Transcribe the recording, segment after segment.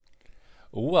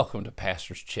Welcome to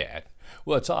Pastor's Chat.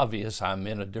 Well, it's obvious I'm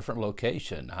in a different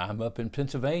location. I'm up in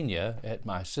Pennsylvania at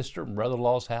my sister and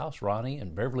brother-in-law's house, Ronnie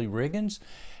and Beverly Riggins,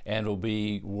 and will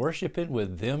be worshiping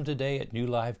with them today at New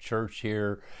Life Church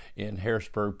here in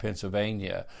Harrisburg,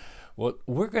 Pennsylvania. Well,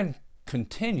 we're going to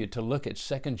continue to look at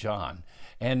 2 John,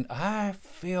 and I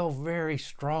feel very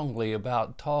strongly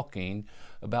about talking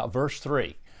about verse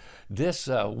 3. This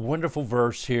wonderful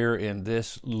verse here in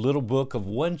this little book of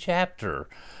one chapter.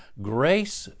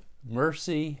 Grace,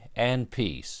 mercy, and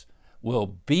peace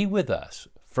will be with us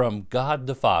from God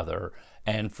the Father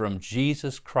and from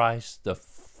Jesus Christ the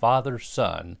Father's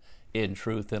Son in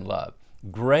truth and love.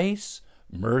 Grace,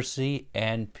 mercy,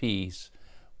 and peace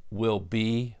will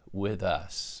be with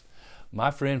us.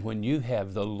 My friend, when you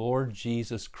have the Lord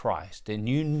Jesus Christ and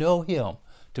you know Him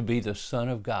to be the Son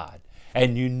of God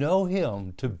and you know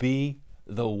Him to be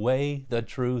the way, the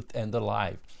truth, and the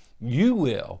life, you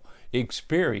will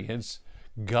experience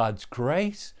God's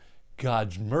grace,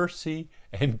 God's mercy,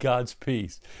 and God's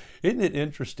peace. Isn't it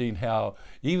interesting how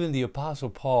even the Apostle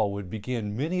Paul would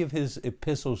begin many of his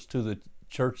epistles to the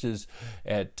churches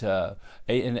in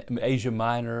Asia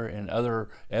Minor and other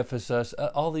Ephesus,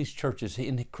 all these churches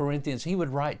in Corinthians, he would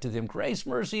write to them, grace,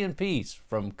 mercy, and peace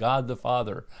from God the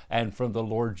Father and from the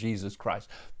Lord Jesus Christ.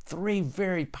 Three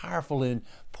very powerful and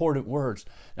important words.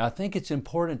 Now, I think it's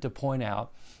important to point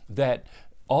out that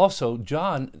also,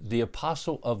 John, the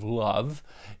apostle of love,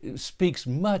 speaks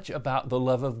much about the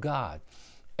love of God.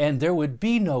 And there would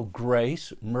be no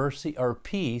grace, mercy, or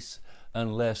peace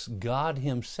unless God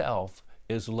Himself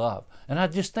is love. And I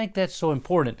just think that's so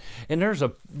important. And there's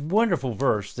a wonderful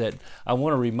verse that I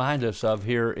want to remind us of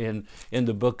here in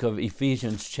the book of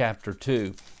Ephesians chapter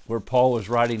 2, where Paul was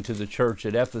writing to the church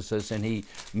at Ephesus, and he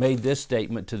made this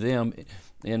statement to them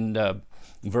in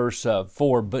verse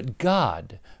 4, but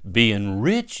God, being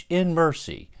rich in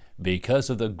mercy, because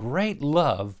of the great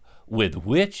love with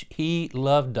which He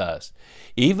loved us,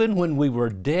 even when we were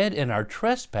dead in our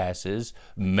trespasses,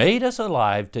 made us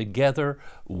alive together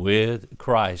with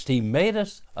Christ. He made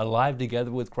us alive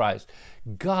together with Christ.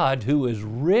 God, who is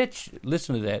rich,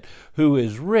 listen to that, who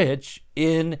is rich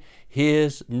in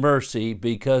His mercy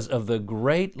because of the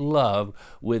great love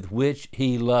with which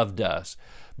He loved us.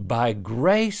 By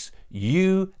grace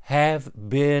you have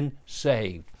been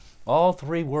saved. All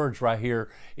three words right here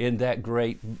in that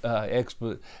great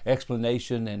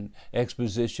explanation and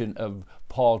exposition of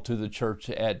Paul to the church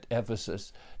at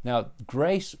Ephesus. Now,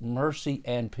 grace, mercy,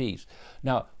 and peace.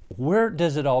 Now, where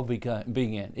does it all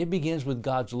begin? It begins with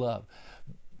God's love.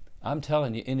 I'm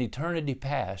telling you, in eternity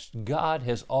past, God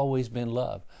has always been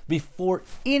love. Before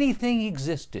anything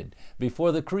existed,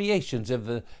 before the creations of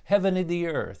the heaven and the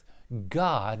earth,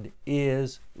 God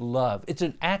is love. It's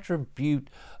an attribute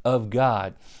of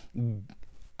God.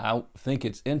 I think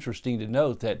it's interesting to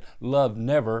note that love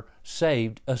never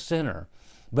saved a sinner.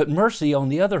 But mercy, on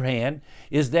the other hand,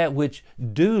 is that which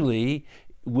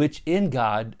in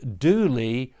God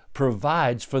duly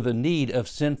provides for the need of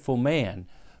sinful man.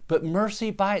 But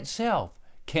mercy by itself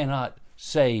cannot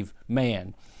save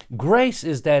man. Grace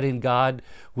is that in God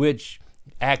which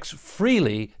acts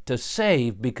freely to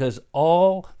save because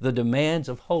all the demands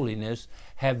of holiness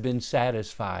have been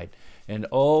satisfied. And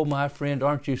oh, my friend,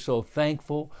 aren't you so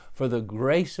thankful for the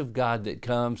grace of God that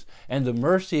comes and the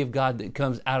mercy of God that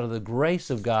comes out of the grace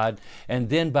of God? And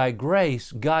then by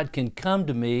grace, God can come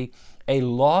to me, a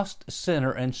lost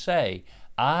sinner, and say,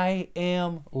 I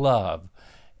am love,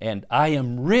 and I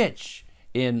am rich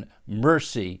in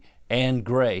mercy and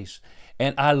grace,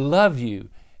 and I love you.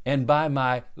 And by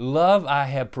my love, I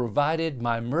have provided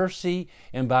my mercy,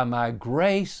 and by my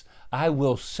grace, I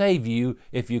will save you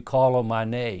if you call on my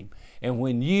name. And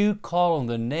when you call on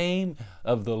the name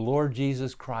of the Lord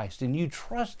Jesus Christ and you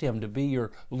trust Him to be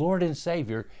your Lord and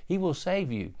Savior, He will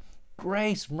save you.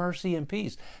 Grace, mercy, and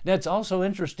peace. Now, it's also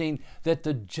interesting that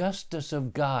the justice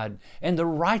of God and the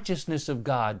righteousness of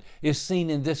God is seen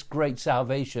in this great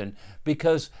salvation,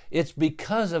 because it's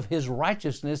because of His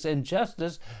righteousness and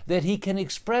justice that He can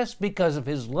express, because of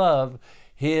His love,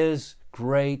 His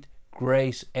great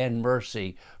grace and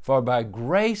mercy. For by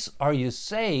grace are you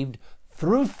saved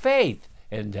through faith,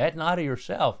 and that not of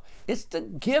yourself. It's the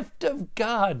gift of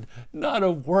God, not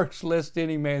of works, lest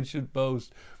any man should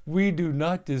boast. We do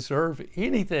not deserve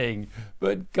anything,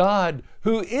 but God,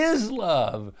 who is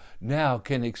love, now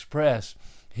can express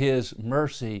His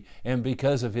mercy, and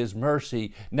because of His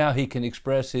mercy, now He can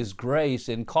express His grace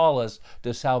and call us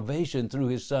to salvation through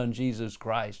His Son, Jesus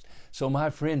Christ. So my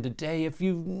friend, today, if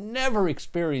you've never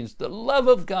experienced the love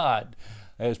of God,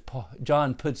 as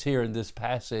John puts here in this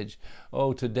passage,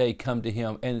 oh, today come to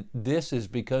Him. And this is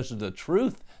because of the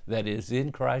truth that is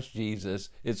in Christ Jesus.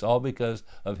 It's all because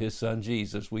of his son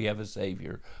Jesus. We have a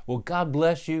Savior. Well, God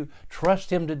bless you.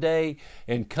 Trust him today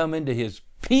and come into his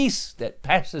peace that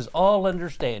passes all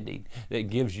understanding, that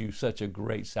gives you such a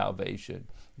great salvation.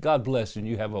 God bless, and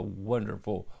you have a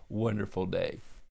wonderful, wonderful day.